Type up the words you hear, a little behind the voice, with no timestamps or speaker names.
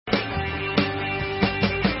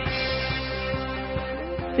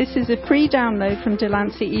This is a free download from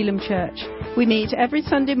Delancey Elim Church. We meet every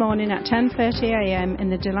Sunday morning at 10:30am in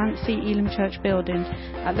the Delancey Elim Church building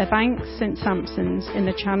at the Bank St Sampson's in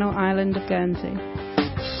the Channel Island of Guernsey.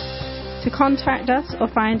 To contact us or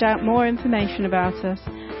find out more information about us,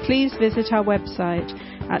 please visit our website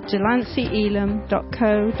at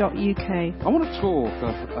delanceyelim.co.uk. I want to talk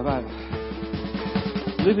about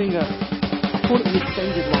living I call it the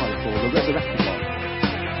extended life or the resurrected life.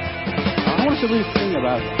 I want us to really think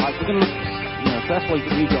about it. We're going to look, so that's why you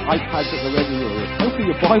can read your iPads at the ready, or hopefully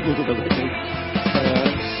your Bibles at the ready,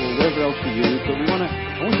 or wherever else you use. But we want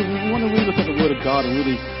to really look at the Word of God and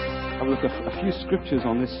really have a look at a few scriptures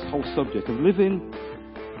on this whole subject of living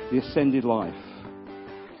the ascended life.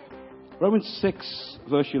 Romans 6,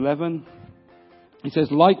 verse 11, it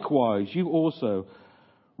says, "Likewise, you also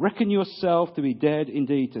reckon yourself to be dead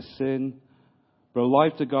indeed to sin, but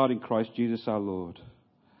alive to God in Christ Jesus our Lord."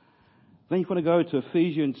 Then you want to go to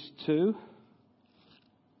Ephesians 2.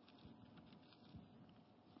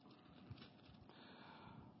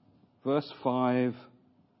 Verse 5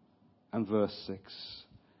 and verse 6.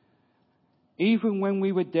 "Even when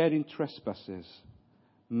we were dead in trespasses,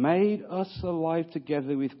 made us alive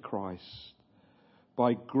together with Christ.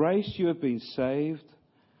 By grace you have been saved,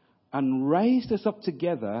 and raised us up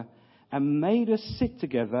together, and made us sit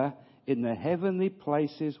together in the heavenly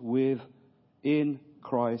places in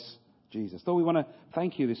Christ Jesus." So we want to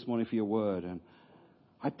thank you this morning for your word. And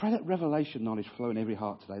I pray that revelation knowledge flow in every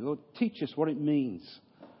heart today. Lord, teach us what it means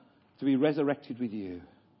to be resurrected with you.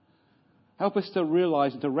 Help us to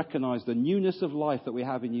realize and to recognize the newness of life that we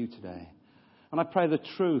have in you today. And I pray the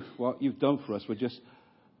truth, what you've done for us, would just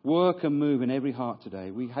work and move in every heart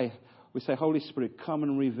today. We say, Holy Spirit, come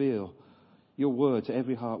and reveal your word to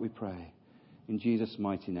every heart, we pray. In Jesus'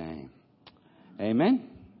 mighty name. Amen.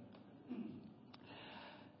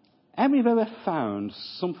 How many have ever found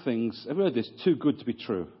some things, ever heard this, too good to be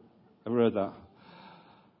true? Ever heard that?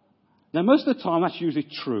 Now, most of the time, that's usually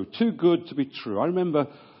true. Too good to be true. I remember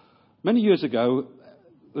many years ago,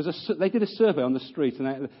 they did a survey on the street,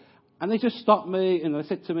 and they just stopped me, and they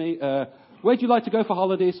said to me, "Where'd you like to go for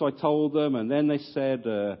holiday?" So I told them, and then they said,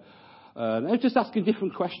 they were just asking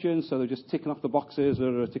different questions, so they're just ticking off the boxes.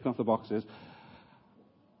 And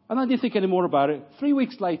I didn't think any more about it. 3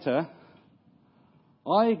 weeks later,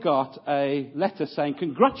 I got a letter saying,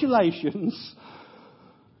 "Congratulations,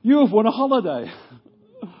 you have won a holiday."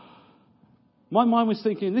 My mind was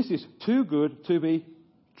thinking, this is too good to be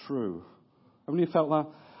true. Haven't you felt that?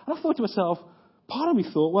 And I thought to myself, part of me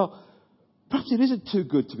thought, well, perhaps it isn't too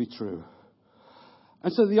good to be true.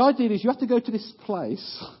 And so the idea is you have to go to this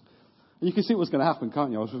place, and you can see what's going to happen,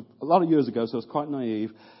 can't you? It was a lot of years ago, so I was quite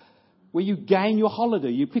naive, where you gain your holiday,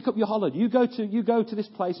 you pick up your holiday. You go to this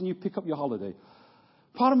place and you pick up your holiday.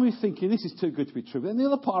 Part of me was thinking, this is too good to be true. And the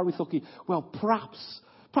other part of me thinking, well, perhaps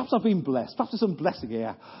I've been blessed. Perhaps there's some blessing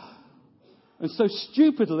here. And so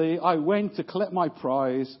stupidly, I went to collect my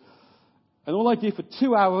prize. And all I did for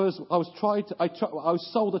 2 hours, I was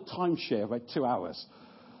sold a timeshare for 2 hours.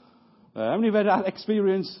 How many of you had that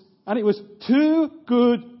experience? And it was too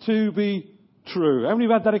good to be true. How many of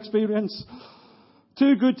you had that experience?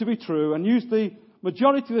 Too good to be true. And usually,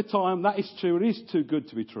 majority of the time, that is true. It is too good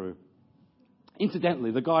to be true.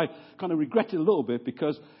 Incidentally, the guy kind of regretted a little bit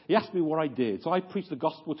because he asked me what I did. So I preached the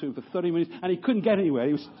gospel to him for 30 minutes and he couldn't get anywhere.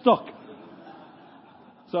 He was stuck.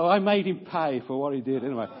 So I made him pay for what he did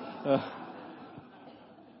anyway. But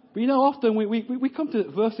often we come to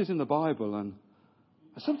verses in the Bible and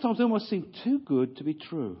sometimes they almost seem too good to be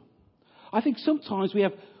true. I think sometimes we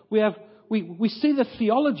see the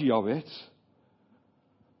theology of it,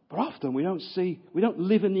 but often we don't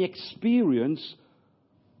live in the experience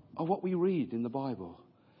of what we read in the Bible.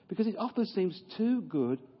 Because it often seems too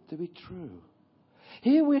good to be true.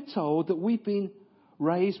 Here we're told that we've been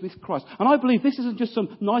raised with Christ. And I believe this isn't just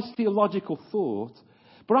some nice theological thought,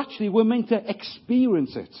 but actually we're meant to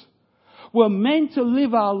experience it. We're meant to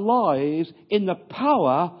live our lives in the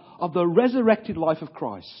power of the resurrected life of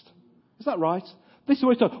Christ. Is that right? This is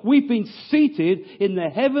what it's told. We've been seated in the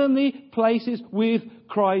heavenly places with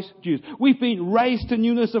Christ Jesus. We've been raised to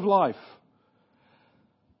newness of life.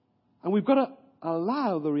 And we've got to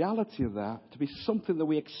allow the reality of that to be something that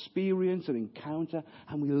we experience and encounter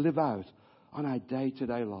and we live out on our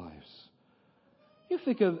day-to-day lives. You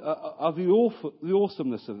think of the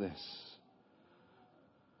awesomeness of this.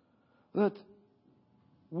 That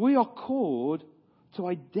we are called to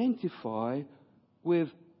identify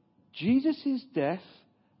with Jesus' death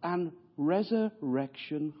and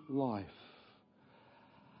resurrection life.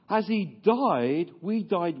 As he died, we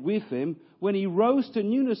died with him. When he rose to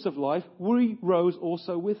newness of life, we rose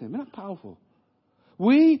also with him. Isn't that powerful?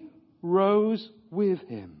 We rose with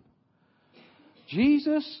him.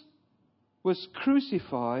 Jesus was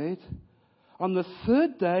crucified. On the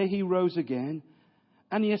third day he rose again,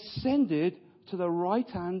 and he ascended to the right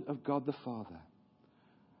hand of God the Father.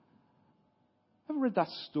 Ever read that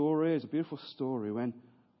story? It's a beautiful story when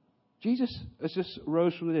Jesus has just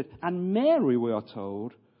rose from the dead. And Mary, we are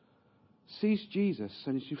told, sees Jesus.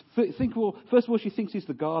 And she first of all, she thinks he's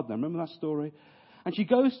the gardener. Remember that story? And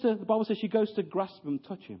the Bible says she goes to grasp him,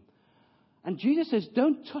 touch him. And Jesus says,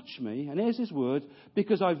 don't touch me, and here's his word,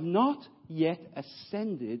 because I've not yet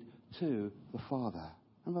ascended to the Father.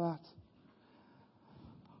 Remember that?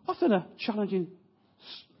 Often a challenging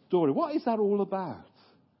story. What is that all about?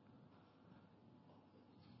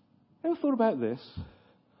 Ever thought about this?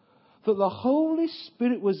 That the Holy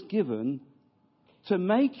Spirit was given to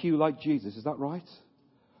make you like Jesus. Is that right?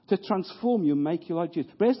 To transform you and make you like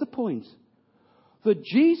Jesus. But here's the point. The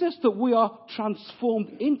Jesus that we are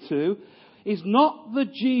transformed into is not the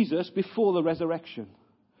Jesus before the resurrection.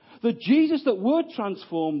 The Jesus that we're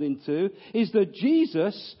transformed into is the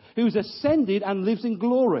Jesus who's ascended and lives in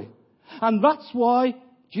glory. And that's why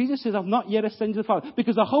Jesus says, I've not yet ascended to the Father.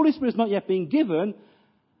 Because the Holy Spirit has not yet been given.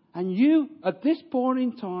 And you, at this point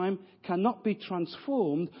in time, cannot be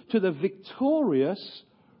transformed to the victorious,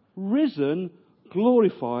 risen,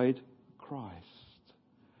 glorified Christ.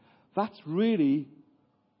 That's really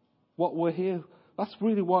what we're here. That's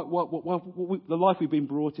really what the life we've been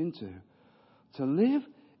brought into. To live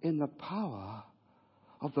in the power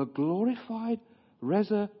of the glorified,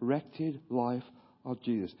 resurrected life of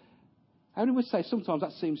Jesus. How many would say sometimes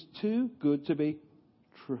that seems too good to be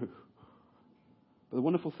true? But the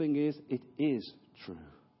wonderful thing is, it is true.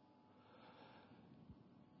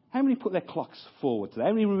 How many put their clocks forward today?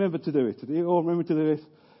 How many remember to do it? Do you all remember to do it?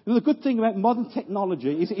 The good thing about modern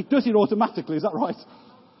technology is it does it automatically. Is that right?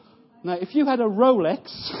 Now, if you had a Rolex,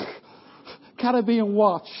 Caribbean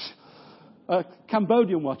watch, a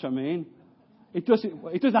Cambodian watch, it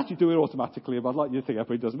doesn't actually do it automatically, but I'd like you to think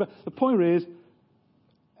it does. But the point is,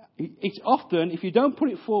 it's often, if you don't put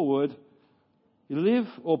it forward, you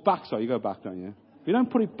go back, don't you? If you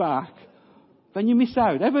don't put it back, then you miss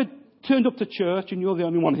out. Ever turned up to church and you're the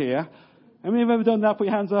only one here? How many have ever done that? Put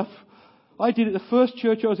your hands up. I did it the first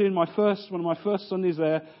church I was in, one of my first Sundays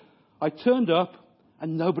there. I turned up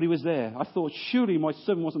and nobody was there. I thought surely my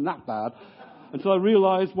sermon wasn't that bad until I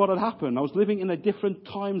realized what had happened. I was living in a different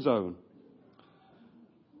time zone.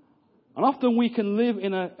 And often we can live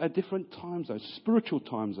in a different time zone, spiritual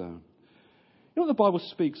time zone. You know what the Bible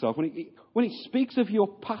speaks of? When it speaks of your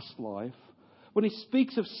past life, when it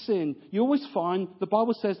speaks of sin, you always find the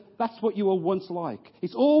Bible says that's what you were once like.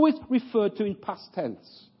 It's always referred to in past tense.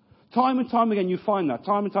 Time and time again you find that,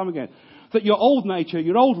 time and time again. That your old nature,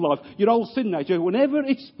 your old life, your old sin nature, whenever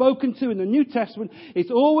it's spoken to in the New Testament, it's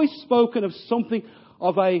always spoken of something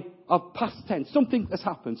of past tense. Something that's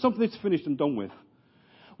happened, something that's finished and done with.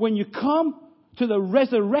 When you come to the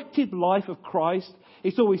resurrected life of Christ,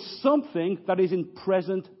 it's always something that is in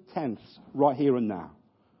present tense, right here and now.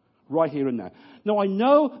 Right here and now. Now, I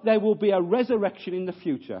know there will be a resurrection in the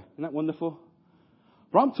future. Isn't that wonderful?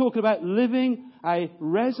 But I'm talking about living a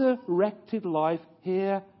resurrected life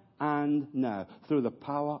here and now through the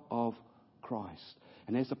power of Christ.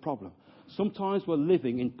 And here's the problem. Sometimes we're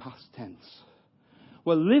living in past tense.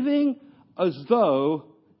 We're living as though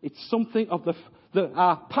it's something of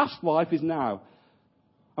our past life is now.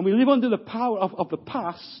 And we live under the power of the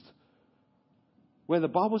past, where the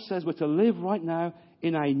Bible says we're to live right now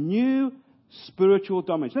in a new spiritual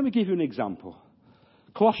dimension. Let me give you an example.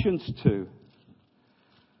 Colossians 2.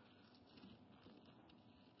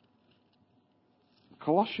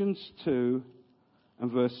 Colossians 2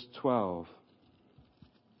 and verse 12.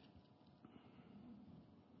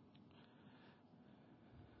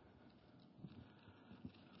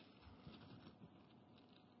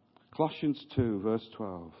 Colossians 2, verse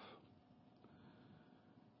 12.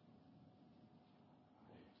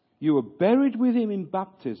 You were buried with him in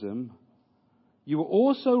baptism. You were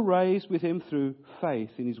also raised with him through faith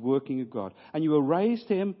in his working of God. And you were raised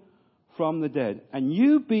him from the dead. And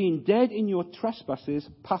you being dead in your trespasses,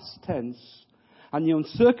 past tense, and the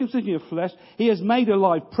uncircumcision of your flesh, he has made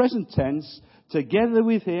alive, present tense, together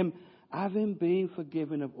with him, having been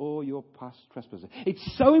forgiven of all your past trespasses.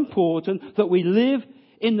 It's so important that we live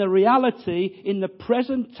in the reality, in the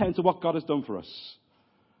present tense of what God has done for us.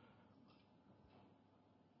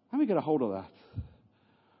 How do we get a hold of that?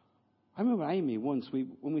 I remember Amy once,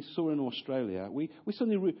 when we saw her in Australia, we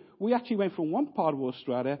actually went from one part of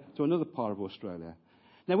Australia to another part of Australia.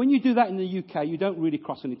 Now, when you do that in the UK, you don't really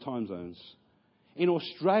cross any time zones. In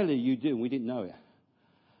Australia, you do, and we didn't know it.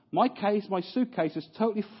 My suitcase has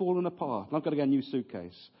totally fallen apart. And I've got to get a new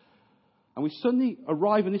suitcase. And we suddenly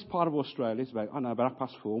arrive in this part of Australia. It's about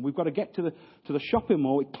 4:30. And we've got to get to the shopping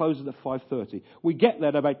mall. It closes at 5:30. We get there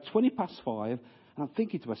at about 5:20. And I'm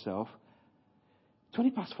thinking to myself,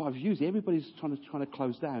 5:20 usually everybody's trying to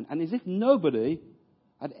close down. And as if nobody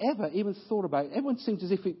had ever even thought about it. Everyone seemed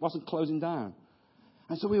as if it wasn't closing down.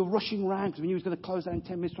 And so we were rushing around because we knew it was going to close down in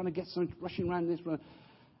 10 minutes, trying to get something, rushing around this.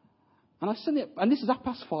 And this is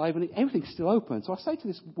 5:30 and everything's still open. So I say to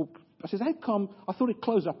this book, I says, how come? I thought it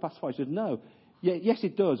closed at 5:30. She said, no. Yeah, yes,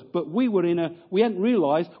 it does. But we hadn't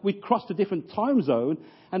realised we'd crossed a different time zone.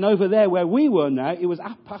 And over there where we were now, it was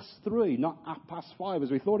 3:30, not 5:30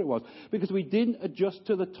 as we thought it was. Because we didn't adjust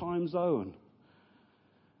to the time zone.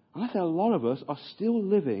 And I think a lot of us are still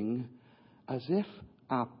living as if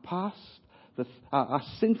our past, our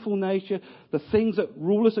sinful nature, the things that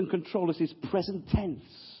rule us and control us is present tense.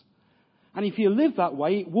 And if you live that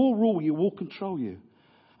way, it will rule you, will control you.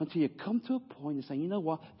 Until you come to a point of saying, you know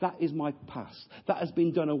what, that is my past. That has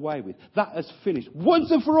been done away with. That has finished.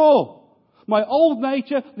 Once and for all. My old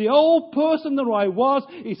nature, the old person that I was,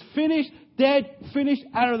 is finished, dead, finished,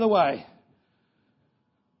 out of the way.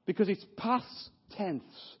 Because it's past tense.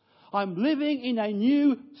 I'm living in a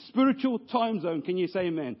new spiritual time zone. Can you say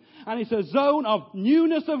amen? And it's a zone of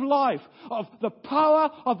newness of life, of the power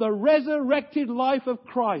of the resurrected life of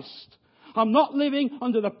Christ. I'm not living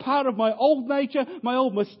under the power of my old nature, my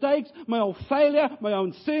old mistakes, my old failure, my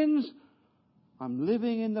own sins. I'm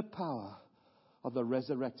living in the power of the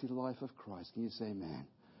resurrected life of Christ. Can you say amen?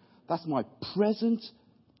 That's my present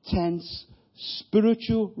tense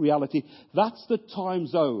spiritual reality. That's the time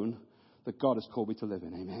zone that God has called me to live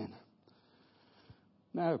in. Amen.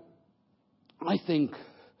 Now, I think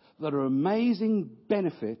there are amazing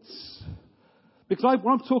benefits. Because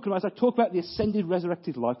what I'm talking about, as I talk about the ascended,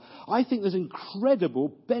 resurrected life, I think there's incredible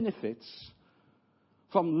benefits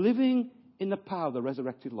from living in the power of the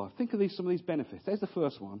resurrected life. Think of some of these benefits. There's the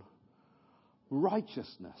first one.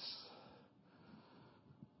 Righteousness.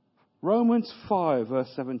 Romans 5,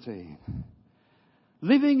 verse 17.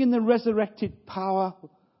 Living in the resurrected power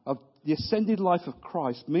of the ascended life of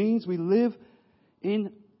Christ means we live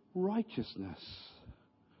in righteousness.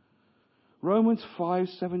 Romans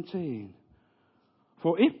 5:17.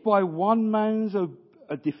 For if by one man's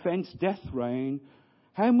defense death reigned,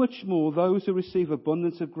 how much more those who receive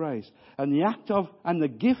abundance of grace and the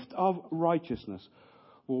gift of righteousness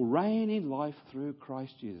will reign in life through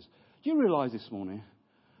Christ Jesus. Do you realise this morning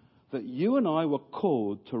that you and I were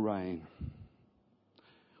called to reign?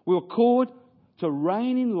 We were called to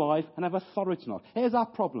reign in life and have authority in life. Here's our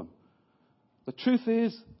problem. The truth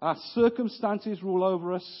is, our circumstances rule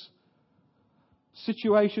over us.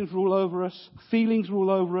 Situations rule over us. Feelings rule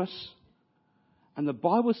over us. And the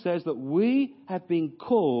Bible says that we have been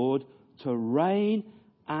called to reign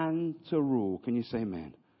and to rule. Can you say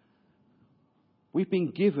amen? We've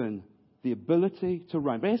been given the ability to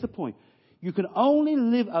reign. But here's the point. You can only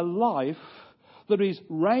live a life that is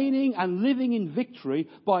reigning and living in victory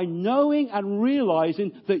by knowing and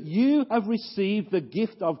realizing that you have received the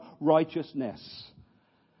gift of righteousness.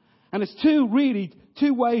 And there's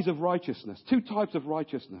two ways of righteousness, two types of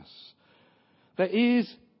righteousness. There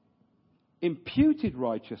is imputed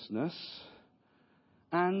righteousness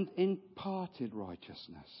and imparted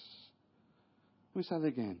righteousness. Let me say that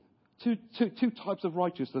again. Two types of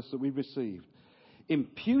righteousness that we received.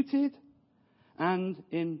 Imputed and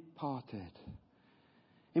imparted.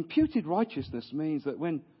 Imputed righteousness means that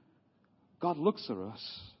when God looks at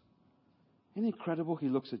us, isn't it incredible? He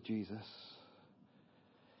looks at Jesus.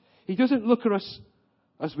 He doesn't look at us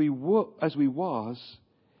as we was.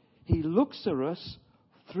 He looks at us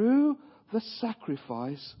through the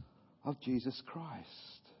sacrifice of Jesus Christ.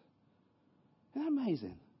 Isn't that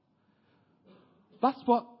amazing? That's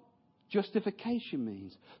what justification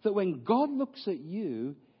means. That when God looks at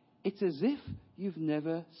you, it's as if you've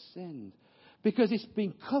never sinned. Because it's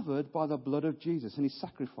been covered by the blood of Jesus and His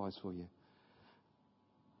sacrifice for you.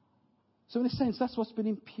 So in a sense, that's what's been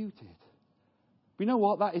imputed. But you know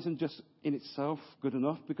what? That isn't just in itself good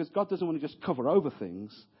enough, because God doesn't want to just cover over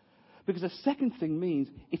things. Because the second thing means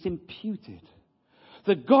it's imputed.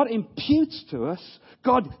 That God imputes to us,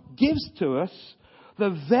 God gives to us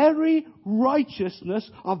the very righteousness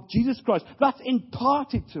of Jesus Christ. That's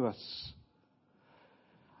imparted to us.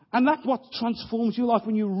 And that's what transforms your life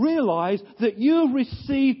when you realize that you've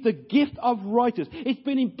received the gift of righteousness. It's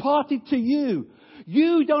been imparted to you.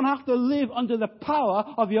 You don't have to live under the power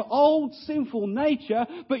of your old sinful nature,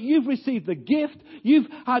 but you've received the gift. You've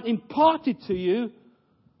had imparted to you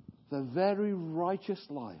the very righteous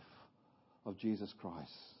life of Jesus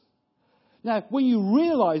Christ. Now, when you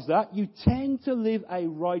realize that, you tend to live a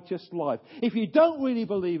righteous life. If you don't really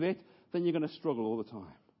believe it, then you're going to struggle all the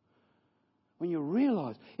time. When you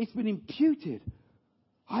realize it's been imputed,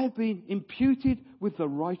 I have been imputed with the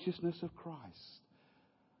righteousness of Christ.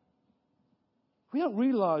 We don't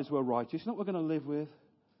realize we're righteous. It's not what we're going to live with.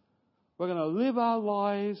 We're going to live our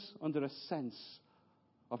lives under a sense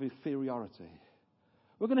of inferiority.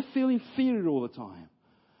 We're going to feel inferior all the time.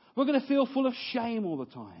 We're going to feel full of shame all the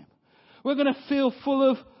time. We're going to feel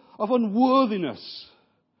full of unworthiness.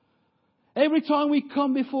 Every time we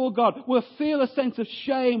come before God, we'll feel a sense of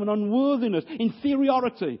shame and unworthiness,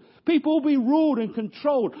 inferiority. People will be ruled and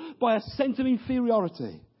controlled by a sense of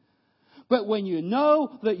inferiority. But when you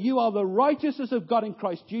know that you are the righteousness of God in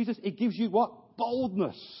Christ Jesus, it gives you what?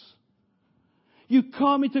 Boldness. You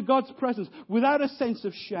come into God's presence without a sense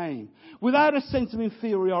of shame, without a sense of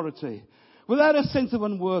inferiority, without a sense of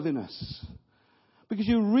unworthiness. Because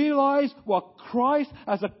you realize what Christ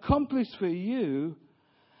has accomplished for you,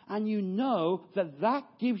 and you know that that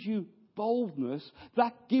gives you boldness,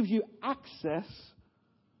 that gives you access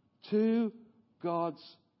to God's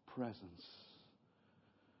presence.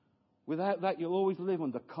 Without that, you'll always live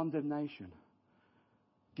under condemnation,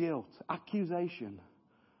 guilt, accusation.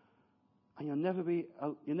 And you'll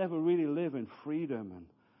never really live in freedom and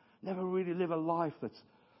never really live a life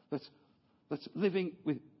that's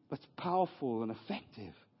powerful and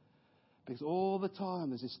effective. Because all the time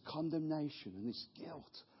there's this condemnation and this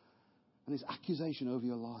guilt and this accusation over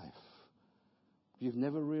your life. You've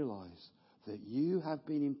never realized that you have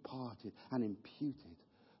been imparted and imputed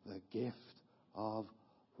the gift of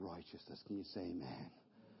righteousness. Can you say amen?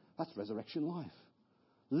 That's resurrection life.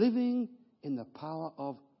 Living in the power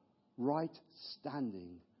of right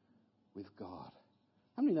standing with God.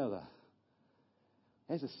 How many know that?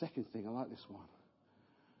 Here's the second thing. I like this one.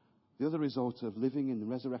 The other result of living in the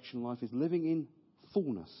resurrection life is living in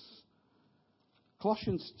fullness.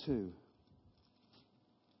 Colossians 2.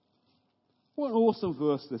 What an awesome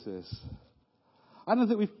verse this is. I don't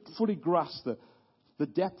think we've fully grasped the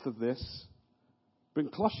depth of this. But in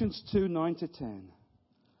Colossians 2, 9 to 10.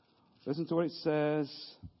 Listen to what it says.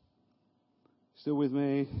 Still with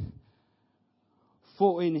me?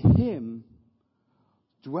 For in him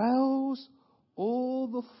dwells all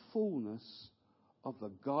the fullness of the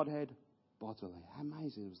Godhead bodily. How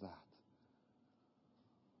amazing was that?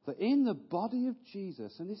 That in the body of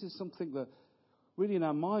Jesus, and this is something that really in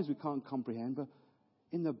our minds we can't comprehend, but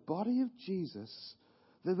in the body of Jesus,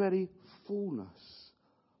 the very fullness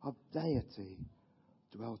of deity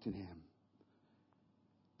dwelt in him.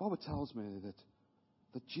 The Bible tells me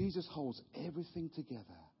that Jesus holds everything together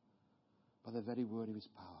by the very word of his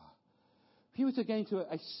power. If you were to get into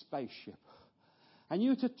a spaceship and you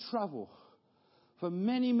were to travel for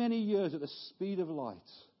many, many years at the speed of light,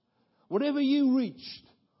 whatever you reached,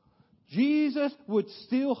 Jesus would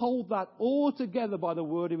still hold that all together by the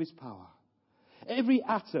word of his power. Every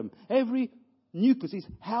atom, every nucleus is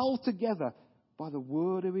held together by the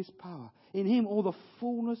word of his power. In him all the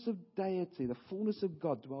fullness of deity, the fullness of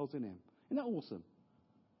God dwells in him. Isn't that awesome?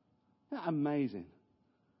 Isn't that amazing?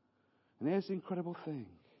 And here's the incredible thing.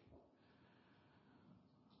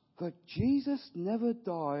 That Jesus never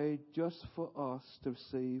died just for us to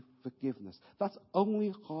receive forgiveness. That's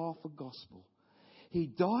only half the gospel. He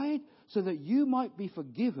died so that you might be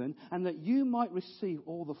forgiven and that you might receive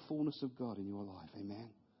all the fullness of God in your life. Amen.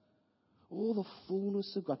 All the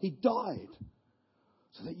fullness of God. He died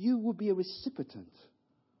so that you would be a recipient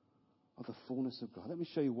of the fullness of God. Let me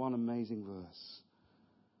show you one amazing verse.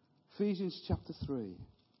 Ephesians chapter 3,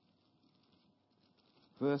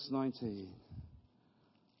 verse 19.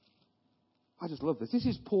 I just love this. This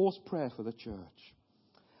is Paul's prayer for the church.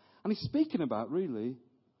 And he's speaking about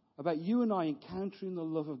you and I encountering the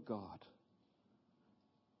love of God.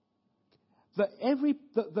 That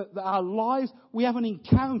our lives, we have an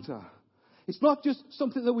encounter. It's not just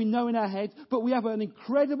something that we know in our heads, but we have an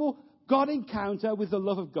incredible God encounter with the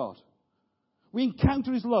love of God. We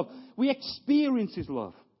encounter his love. We experience his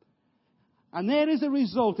love. And there is a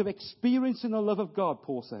result of experiencing the love of God,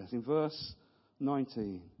 Paul says in verse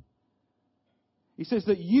 19. He says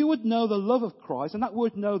that you would know the love of Christ, and that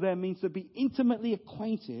word know there means to be intimately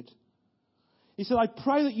acquainted. He said, I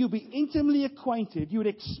pray that you'll be intimately acquainted, you would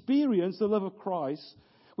experience the love of Christ,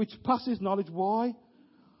 which passes knowledge. Why?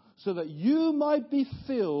 So that you might be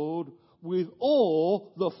filled with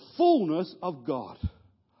all the fullness of God.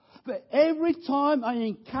 That every time I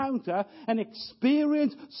encounter and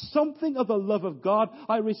experience something of the love of God,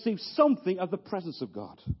 I receive something of the presence of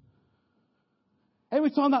God.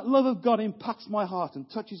 Every time that love of God impacts my heart and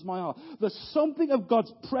touches my heart, there's something of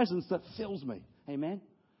God's presence that fills me. Amen?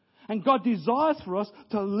 And God desires for us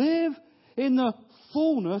to live in the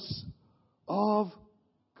fullness of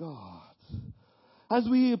God. As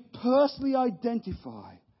we personally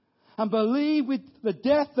identify and believe with the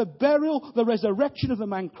death, the burial, the resurrection of the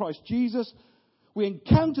man Christ Jesus, we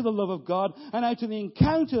encounter the love of God. And out of the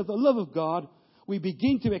encounter of the love of God, we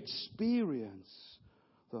begin to experience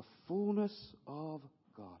the fullness of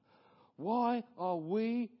God. Why are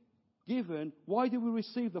we given, why do we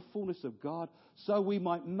receive the fullness of God? So we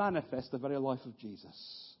might manifest the very life of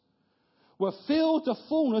Jesus. We're filled to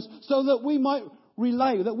fullness so that we might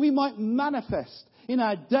relay, that we might manifest in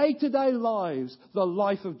our day-to-day lives the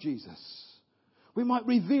life of Jesus. We might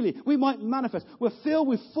reveal it. We might manifest. We're filled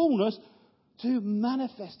with fullness to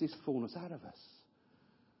manifest His fullness out of us.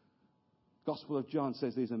 Gospel of John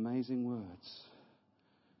says these amazing words.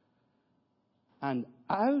 And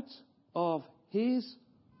out of His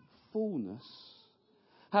fullness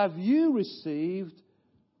have you received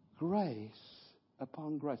grace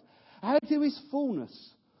upon grace. Out of His fullness,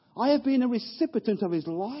 I have been a recipient of His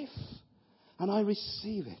life, and I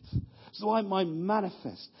receive it, so I might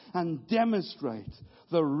manifest and demonstrate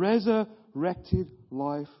the resurrected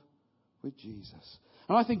life with Jesus.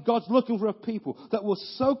 And I think God's looking for a people that will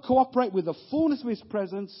so cooperate with the fullness of His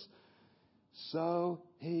presence, so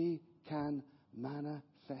He can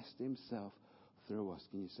manifest Himself through us.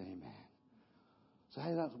 Can you say amen? So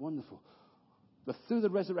hey, that's wonderful. But through the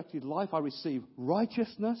resurrected life, I receive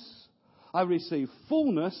righteousness. I receive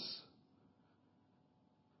fullness.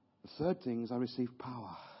 The third thing is I receive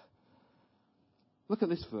power. Look at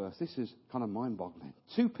this verse. This is kind of mind-boggling.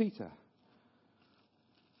 2 Peter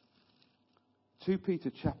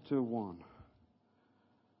chapter 1.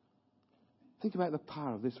 Think about the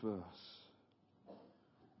power of this verse.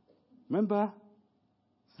 Remember,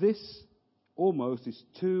 this almost is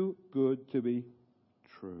too good to be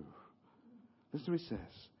true. Listen to what it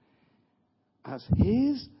says. As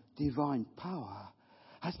His divine power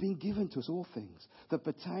has been given to us all things that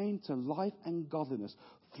pertain to life and godliness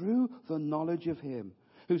through the knowledge of Him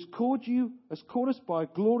who's called us by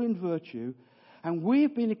glory and virtue, and we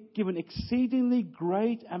have been given exceedingly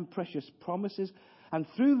great and precious promises, and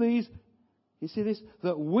through these, you see this,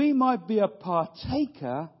 that we might be a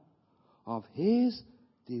partaker of His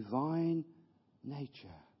divine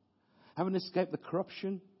nature, having escaped the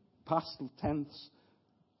corruption, past tense,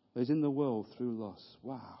 that is in the world through lust.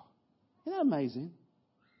 Wow. Isn't that amazing?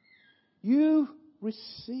 You've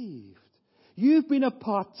received. You've been a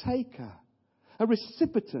partaker, a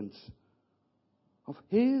recipient of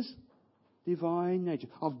His divine nature,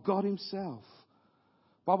 of God Himself.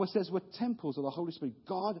 The Bible says we're temples of the Holy Spirit.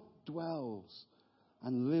 God dwells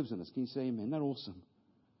and lives in us. Can you say amen? Isn't that awesome?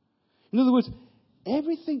 In other words,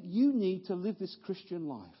 everything you need to live this Christian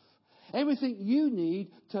life, everything you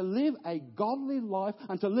need to live a godly life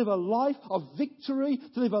and to live a life of victory,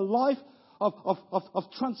 to live a life of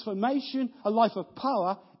transformation, a life of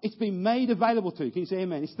power, it's been made available to you. Can you say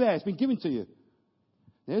amen? It's there. It's been given to you.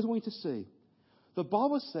 There's what we need to see. The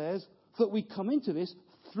Bible says that we come into this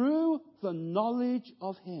through the knowledge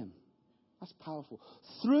of Him. That's powerful.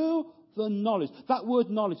 Through the knowledge. That word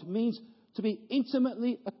knowledge means to be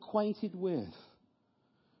intimately acquainted with.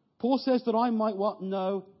 Paul says that I might what?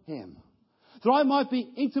 Know Him. That I might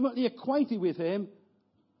be intimately acquainted with Him.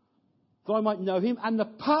 That I might know Him and the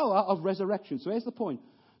power of resurrection. So here's the point.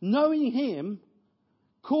 Knowing Him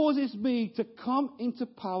causes me to come into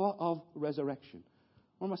power of resurrection.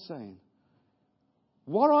 What am I saying?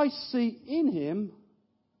 What I see in Him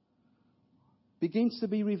begins to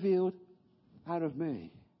be revealed out of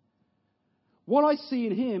me. What I see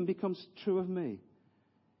in Him becomes true of me.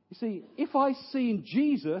 You see, if I see in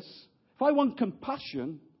Jesus, if I want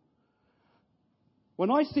compassion,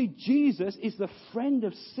 when I see Jesus is the friend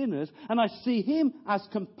of sinners and I see Him as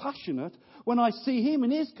compassionate, when I see Him in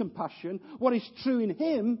His compassion, what is true in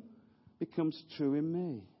Him becomes true in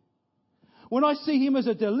me. When I see Him as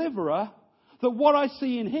a deliverer, that what I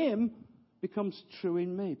see in Him becomes true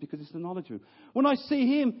in me because it's the knowledge of Him. When I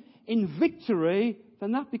see Him in victory,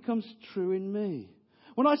 then that becomes true in me.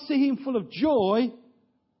 When I see Him full of joy,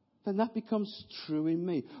 then that becomes true in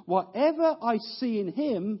me. Whatever I see in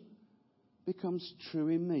Him becomes true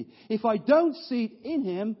in me. If I don't see it in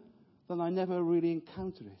Him, then I never really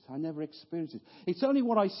encounter it. I never experience it. It's only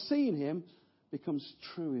what I see in Him becomes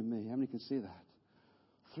true in me. How many can see that?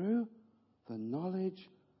 Through the knowledge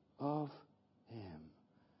of Him.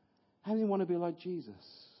 How many want to be like Jesus?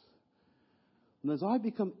 And as I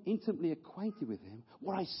become intimately acquainted with Him,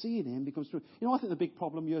 what I see in Him becomes true. You know, I think the big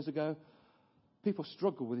problem years ago, people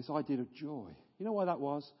struggled with this idea of joy. You know why that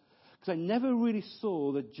was? Because they never really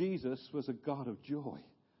saw that Jesus was a God of joy.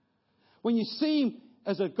 When you see Him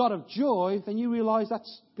as a God of joy, then you realize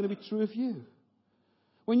that's going to be true of you.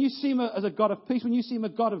 When you see him as a God of peace, when you see him a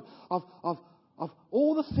God of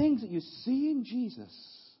all the things that you see in Jesus,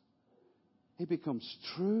 it becomes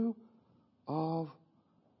true of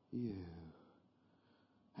you.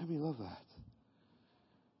 And we love that.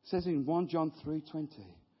 It says in 1 John 3:20,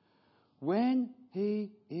 when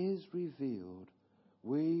he is revealed,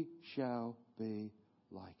 we shall be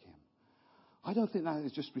like him. I don't think that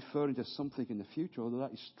is just referring to something in the future, although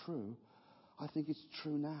that is true. I think it's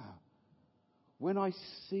true now. When I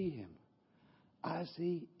see him as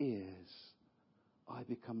he is, I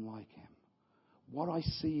become like him. What I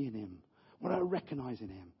see in him, what I recognize in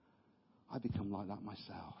him, I become like that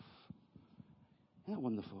myself. Isn't that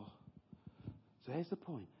wonderful? So here's the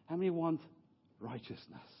point. How many want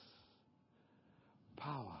righteousness?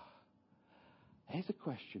 Power. Here's the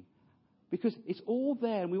question. Because it's all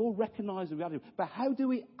there and we all recognize the reality. But how do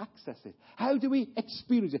we access it? How do we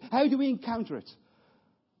experience it? How do we encounter it?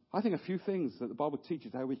 I think a few things that the Bible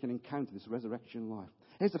teaches how we can encounter this resurrection life.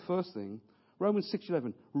 Here's the first thing. Romans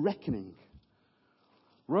 6:11. Reckoning.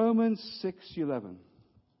 Romans 6:11.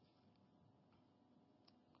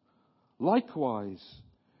 Likewise,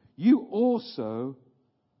 you also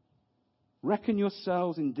reckon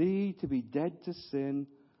yourselves indeed to be dead to sin,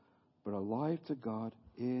 but alive to God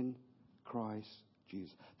in Christ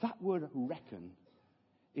Jesus. That word reckon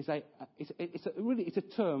is it's a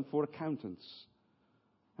term for accountants.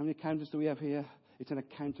 How many accountants do we have here? It's an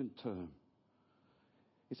accountant term.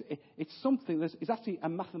 It's something it's actually a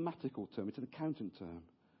mathematical term. It's an accountant term.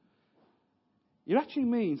 It actually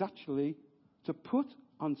means to put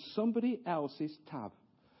on somebody else's tab.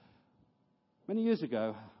 Many years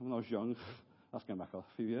ago, when I was young, that's going back a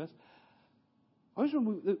few years, I was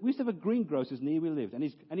remember we used to have a greengrocer's near where we lived, and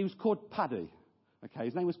he was called Paddy. Okay,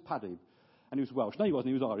 his name was Paddy, and he was Welsh. No, he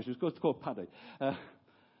wasn't. He was Irish. He was called Paddy.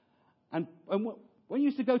 And when you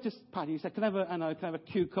used to go to Paddy, you said, "Can I have a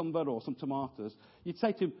cucumber or some tomatoes?" You'd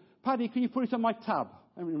say to him, "Paddy, can you put it on my tab?"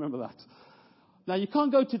 I remember that. Now you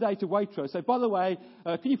can't go today to Waitrose and say, "By the way,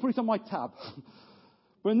 can you put it on my tab?"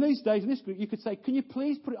 But in these days, in this group, you could say, "Can you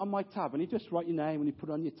please put it on my tab?" And he'd just write your name and he'd put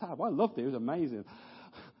it on your tab. I loved it. It was amazing.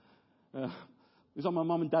 It was on my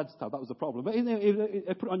mum and dad's tab. That was the problem. But he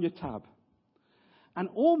put it on your tab. And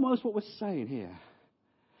almost what we're saying here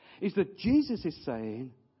is that Jesus is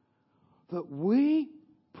saying that we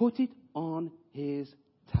put it on his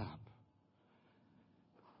tab.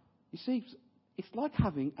 You see, it's like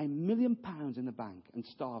having £1 million in the bank and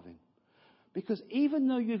starving. Because even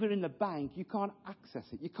though you're in the bank, you can't access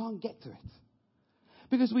it. You can't get to it.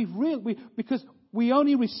 Because we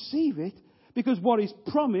only receive it because what is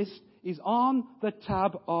promised is on the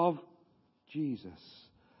tab of Jesus.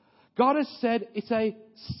 God has said it's a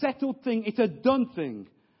settled thing. It's a done thing.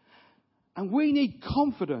 And we need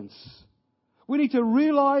confidence. We need to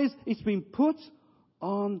realize it's been put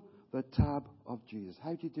on the tab of Jesus.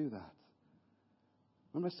 How do you do that?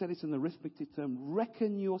 Remember I said it's an arithmetic term.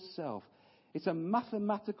 Reckon yourself. It's a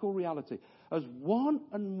mathematical reality. As 1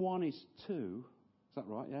 and 1 is 2, is that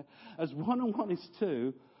right? Yeah. As 1 and 1 is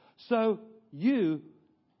 2, so you,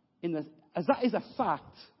 as that is a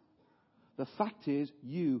fact, the fact is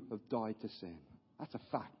you have died to sin. That's a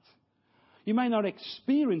fact. You may not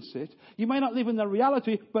experience it, you may not live in the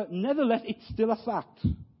reality, but nevertheless, it's still a fact.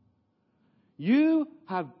 You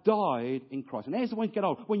have died in Christ. And here's the one you get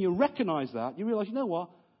old. When you recognize that, you realize, you know what?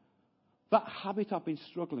 That habit I've been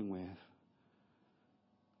struggling with,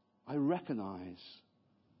 I recognize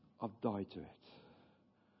I've died to it.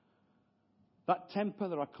 That temper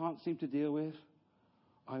that I can't seem to deal with,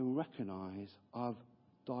 I recognize I've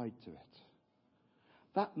died to it.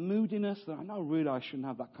 That moodiness that I know really I shouldn't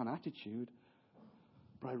have that kind of attitude,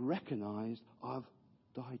 but I recognize I've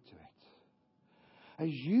died to it. As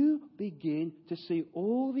you begin to see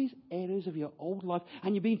all these areas of your old life,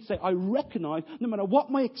 and you begin to say, I recognize, no matter what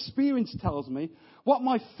my experience tells me, what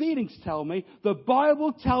my feelings tell me, the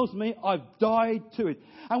Bible tells me I've died to it.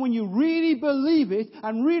 And when you really believe it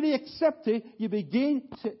and really accept it, you begin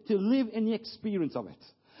to live in the experience of it.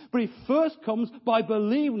 But it first comes by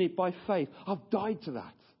believing it by faith. I've died to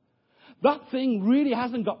that. That thing really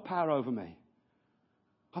hasn't got power over me.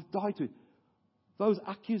 I've died to it. Those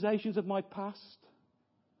accusations of my past,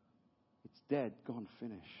 it's dead, gone,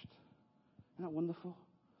 finished. Isn't that wonderful?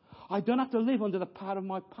 I don't have to live under the power of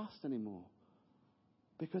my past anymore.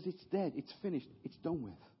 Because it's dead, it's finished, it's done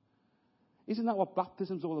with. Isn't that what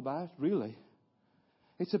baptism's all about, really?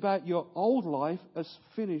 It's about your old life as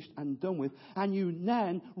finished and done with. And you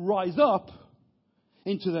then rise up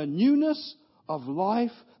into the newness of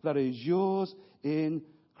life that is yours in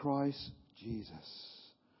Christ Jesus.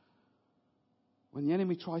 when the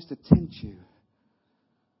enemy tries to tempt you,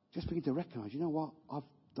 just begin to recognize, you know what? I've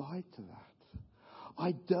died to that.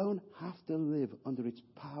 I don't have to live under its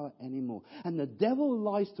power anymore. And the devil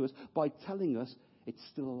lies to us by telling us it's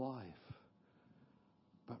still alive.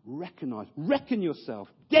 But reckon yourself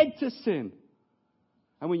dead to sin.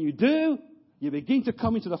 And when you do, you begin to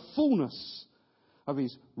come into the fullness of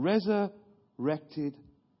his resurrected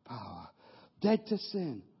power. Dead to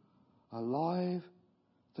sin, alive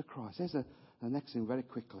to Christ. There's the next thing very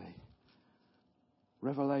quickly.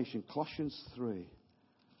 Revelation, Colossians 3,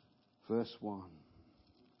 verse 1.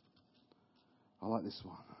 I like this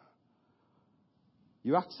one.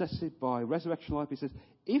 You access it by resurrection life. He says,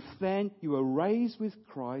 if then you are raised with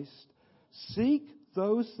Christ, seek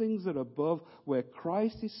those things that are above, where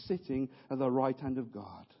Christ is sitting at the right hand of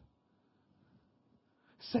God.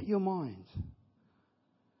 Set your mind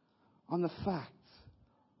on the fact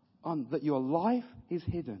that your life is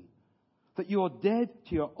hidden, that you are dead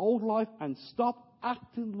to your old life, and stop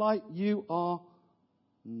acting like you are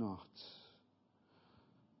not.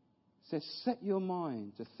 It says, set your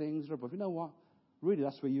mind to things that are above. You know what? Really,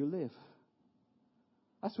 that's where you live.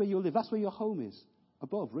 That's where you live. That's where your home is.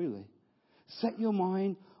 Above, really. Set your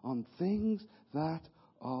mind on things that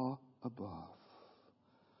are above.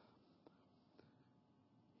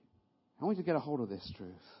 I want you to get a hold of this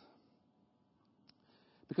truth.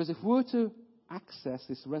 Because if we're to access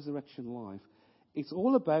this resurrection life, it's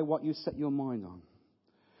all about what you set your mind on.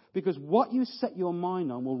 Because what you set your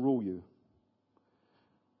mind on will rule you.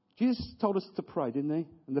 Jesus told us to pray, didn't he?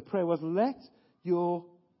 And the prayer was, let your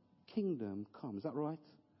kingdom come. Is that right?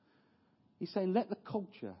 He's saying, let the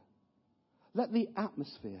culture, let the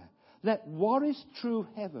atmosphere, let what is true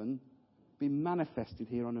heaven be manifested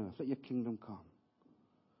here on earth. Let your kingdom come.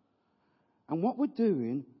 And what we're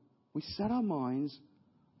doing, we set our minds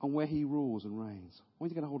on where he rules and reigns. I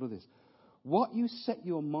want you to get a hold of this. What you set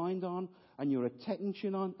your mind on and your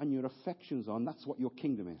attention on and your affections on, that's what your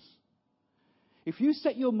kingdom is. If you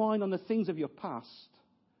set your mind on the things of your past,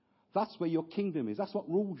 that's where your kingdom is. That's what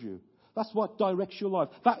rules you. That's what directs your life.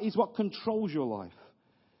 That is what controls your life.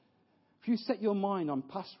 If you set your mind on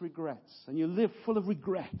past regrets and you live full of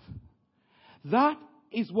regret, that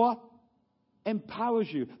is what empowers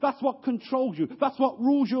you. That's what controls you. That's what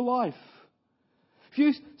rules your life. If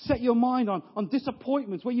you set your mind on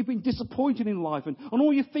disappointments, where you've been disappointed in life, and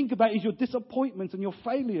all you think about is your disappointments and your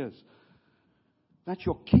failures, that's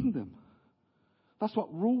your kingdom. That's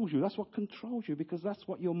what rules you. That's what controls you, because that's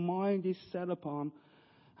what your mind is set upon.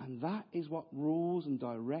 And that is what rules and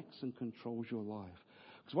directs and controls your life.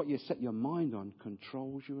 Because what you set your mind on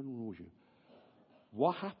controls you and rules you.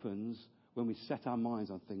 What happens when we set our minds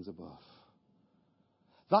on things above?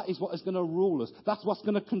 That is what is going to rule us. That's what's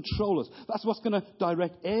going to control us. That's what's going to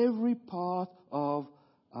direct every part of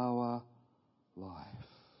our life.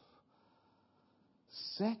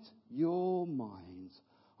 Set your minds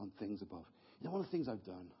on things above. You know, one of the things I've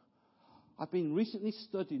done, I've been recently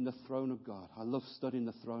studying the throne of God. I love studying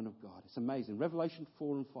the throne of God. It's amazing. Revelation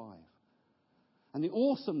 4 and 5. And the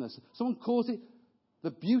awesomeness. Someone calls it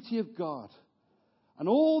the beauty of God. And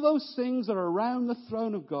all those things that are around the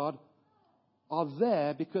throne of God are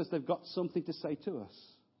there because they've got something to say to us.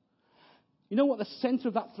 You know what the center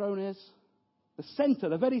of that throne is? The center,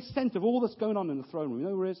 the very center of all that's going on in the throne room. You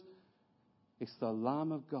know where it is? It's the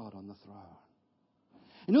Lamb of God on the throne.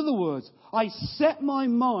 In other words, I set my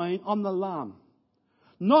mind on the Lamb.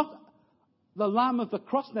 Not the Lamb of the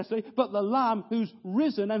cross necessarily, but the Lamb who's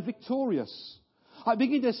risen and victorious. I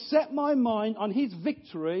begin to set my mind on his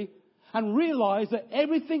victory and realize that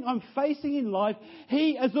everything I'm facing in life,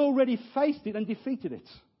 he has already faced it and defeated it.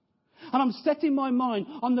 And I'm setting my mind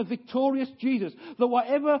on the victorious Jesus. That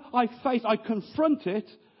whatever I face, I confront it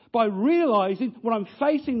by realizing what I'm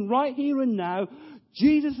facing right here and now,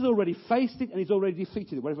 Jesus has already faced it and he's already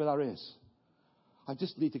defeated it, whatever that is. I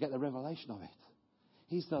just need to get the revelation of it.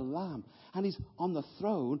 He's the Lamb. And he's on the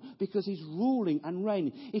throne because he's ruling and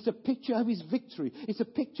reigning. It's a picture of his victory. It's a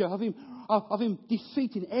picture of him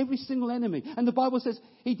defeating every single enemy. And the Bible says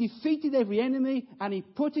he defeated every enemy and he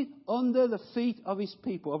put it under the feet of his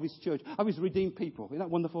people, of his church, of his redeemed people. Isn't that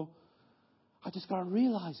wonderful? I just got to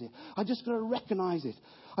realize it. I just got to recognize it.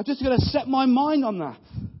 I just got to set my mind on that.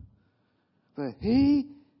 That he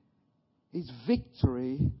is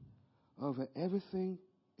victory over everything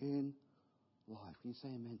in life. Can you say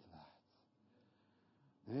amen to that?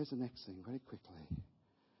 There's the next thing, very quickly.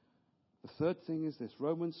 The third thing is this,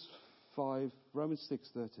 Romans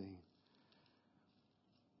 6:13.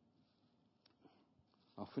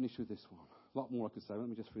 I'll finish with this one. A lot more I could say. Let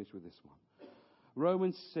me just finish with this one.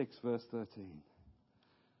 Romans 6, verse 13.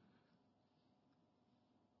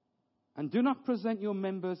 And do not present your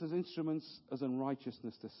members as instruments of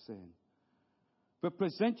unrighteousness to sin, but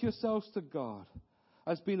present yourselves to God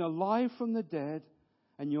as being alive from the dead,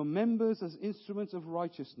 and your members as instruments of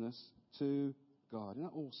righteousness to God. Isn't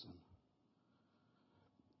that awesome?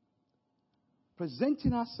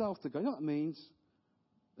 Presenting ourselves to God, you know what it means?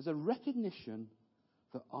 There's a recognition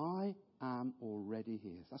that I am already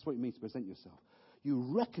His. That's what it means to present yourself. You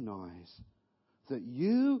recognize that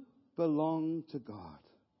you belong to God.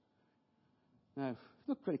 Now,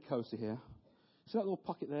 look very closely here. See that little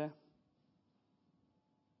pocket there?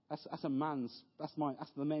 That's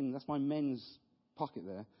my men's pocket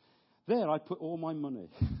there. There I put all my money.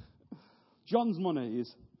 John's money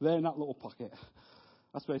is there in that little pocket.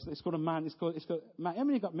 That's where it's got a man. It's got man. How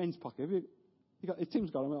many got men's pocket? Have you got? Tim's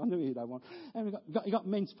got. I knew he'd have one. You got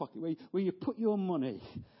men's pocket where you put your money.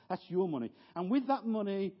 That's your money. And with that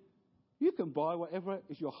money, you can buy whatever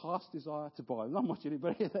is your heart's desire to buy. Not much in it,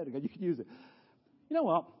 but there you go. You can use it. You know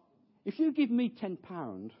what? If you give me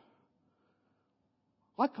 £10,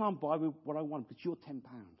 I can't buy with what I want because you're £10.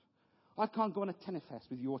 I can't go on a tenner fest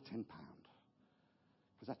with your £10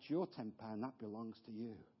 because that's your £10. That belongs to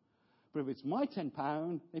you. But if it's my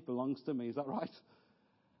 £10, it belongs to me. Is that right?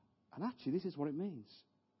 And actually, this is what it means.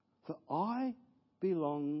 That I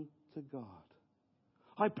belong to God.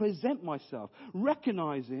 I present myself,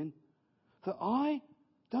 recognizing that I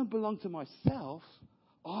don't belong to myself.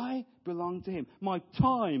 I belong to Him. My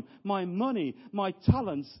time, my money, my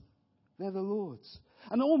talents, they're the Lord's.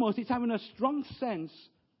 And almost it's having a strong sense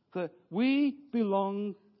that we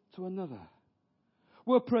belong to another.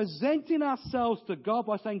 We're presenting ourselves to God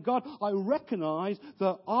by saying, God, I recognize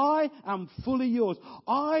that I am fully yours.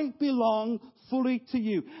 I belong fully to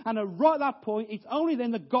you. And right at that point, it's only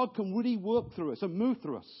then that God can really work through us and move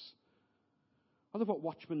through us. I love what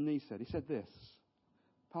Watchman Nee said. He said this.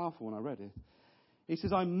 Powerful when I read it. He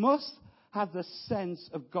says, I must have the sense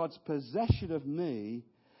of God's possession of me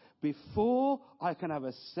before I can have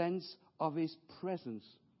a sense of His presence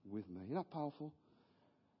with me. Isn't that powerful?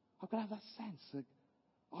 I've got to have that sense that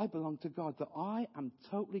I belong to God, that I am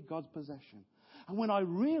totally God's possession. And when I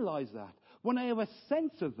realize that, when I have a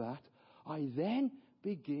sense of that, I then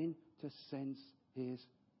begin to sense His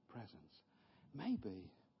presence. Maybe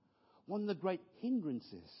one of the great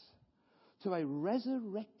hindrances to a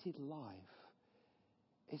resurrected life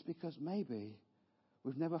is because maybe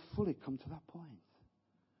we've never fully come to that point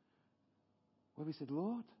where we said,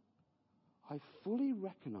 Lord, I fully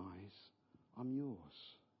recognize I'm yours.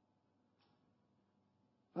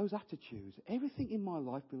 Those attitudes, everything in my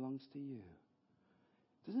life belongs to you.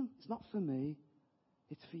 It's not for me,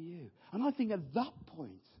 it's for you. And I think at that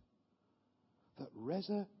point, that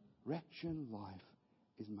resurrection life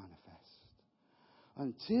is manifest.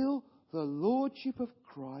 Until the Lordship of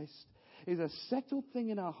Christ is a settled thing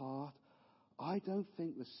in our heart, I don't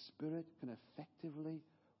think the Spirit can effectively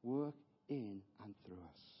work in and through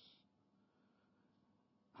us.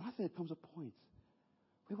 And I think there comes a point.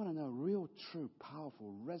 We want to know real, true,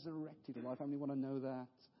 powerful, resurrected life. How many want to know that?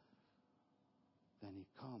 Then He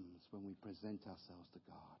comes when we present ourselves to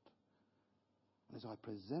God. And as I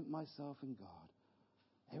present myself in God,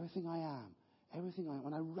 everything I am,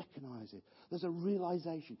 when I recognize it, there's a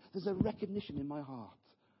realization, there's a recognition in my heart.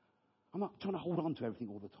 I'm not trying to hold on to everything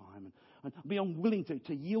all the time and be unwilling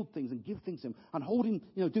to yield things and give things to Him and hold Him,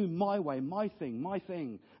 do my way, my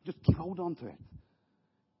thing. Just keep hold on to it.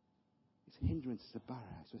 It's a hindrance, it's a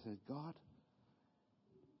barrier. So it says, God,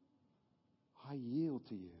 I yield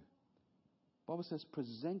to you. The Bible says,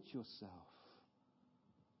 present yourself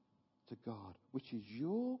to God, which is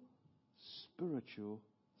your spiritual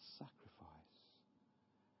sacrifice.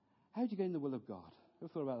 How do you get in the will of God? Ever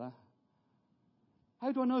thought about that?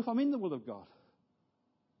 How do I know if I'm in the will of God?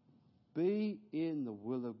 Be in the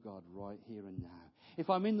will of God right here and now. If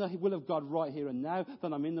I'm in the will of God right here and now,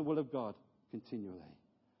 then I'm in the will of God continually.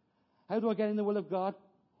 How do I get in the will of God?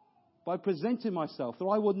 By presenting myself, so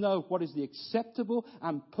I would know what is the acceptable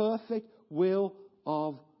and perfect will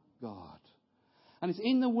of God. And it's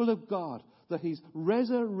in the will of God that His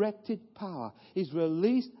resurrected power is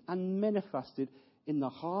released and manifested in the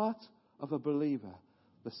heart of a believer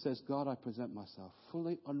that says, God, I present myself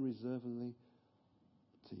fully, unreservedly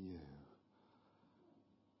to you.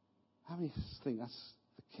 How many think that's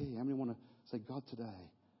the key? How many want to say, God,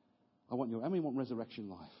 today, I want you? How many want resurrection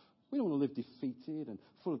life? We don't want to live defeated and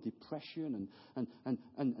full of depression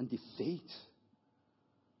and defeat.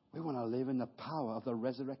 We want to live in the power of the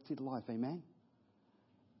resurrected life. Amen?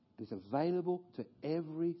 And it's available to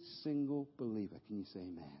every single believer. Can you say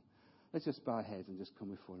amen? Let's just bow our heads and just come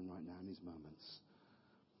before Him right now in these moments.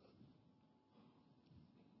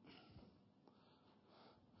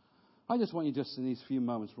 I just want you just in these few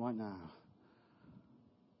moments right now.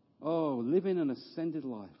 Oh, living an ascended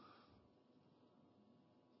life.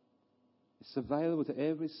 It's available to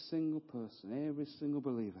every single person, every single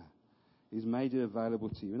believer. He's made it available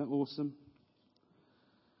to you. Isn't that awesome?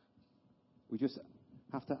 We just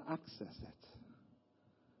have to access it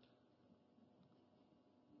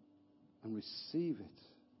and receive it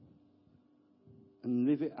and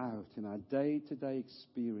live it out in our day-to-day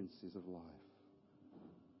experiences of life.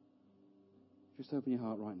 Just open your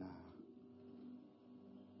heart right now.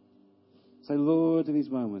 Say, Lord, in these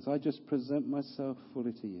moments, I just present myself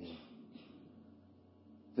fully to you.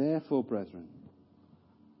 Therefore, brethren,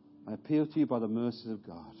 I appeal to you by the mercies of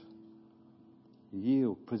God.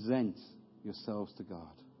 Yield, present yourselves to God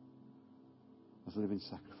as living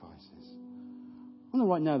sacrifices. I know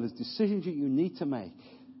right now there's decisions that you need to make.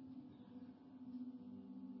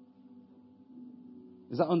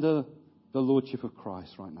 Is that under the lordship of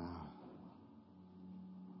Christ right now?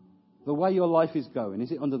 The way your life is going,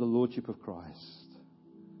 is it under the lordship of Christ?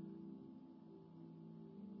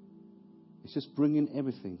 It's just bringing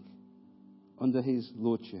everything under his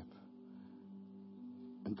lordship.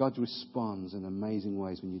 And God responds in amazing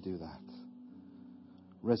ways when you do that.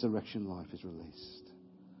 Resurrection life is released.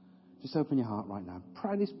 Just open your heart right now.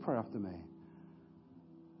 Pray this prayer after me.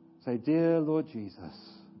 Say, dear Lord Jesus,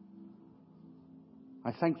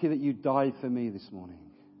 I thank you that you died for me this morning.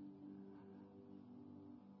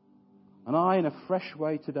 And I, in a fresh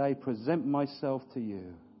way today, present myself to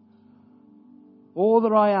you. All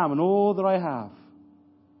that I am and all that I have,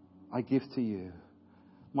 I give to you.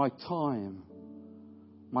 My time,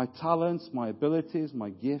 my talents, my abilities,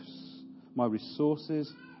 my gifts, my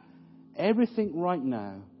resources, everything right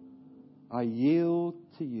now, I yield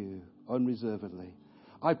to you unreservedly.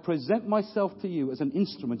 I present myself to you as an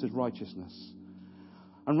instrument of righteousness.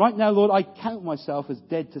 And right now, Lord, I count myself as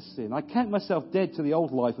dead to sin. I count myself dead to the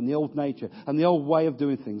old life and the old nature and the old way of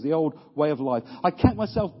doing things, the old way of life. I count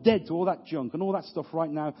myself dead to all that junk and all that stuff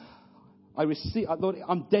right now. Lord,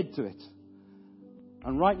 I'm dead to it.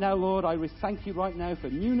 And right now, Lord, I thank you right now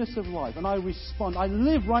for newness of life. And I respond. I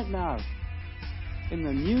live right now in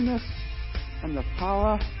the newness and the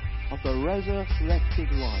power of the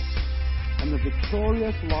resurrected life and the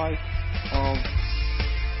victorious life of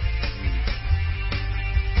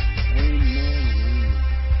Amen.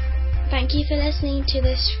 Thank you for listening to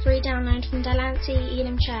this free download from Delancey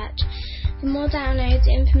Elim Church. For more downloads,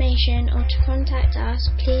 information, or to contact us,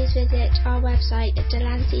 please visit our website at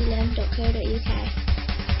delanceyelim.co.uk.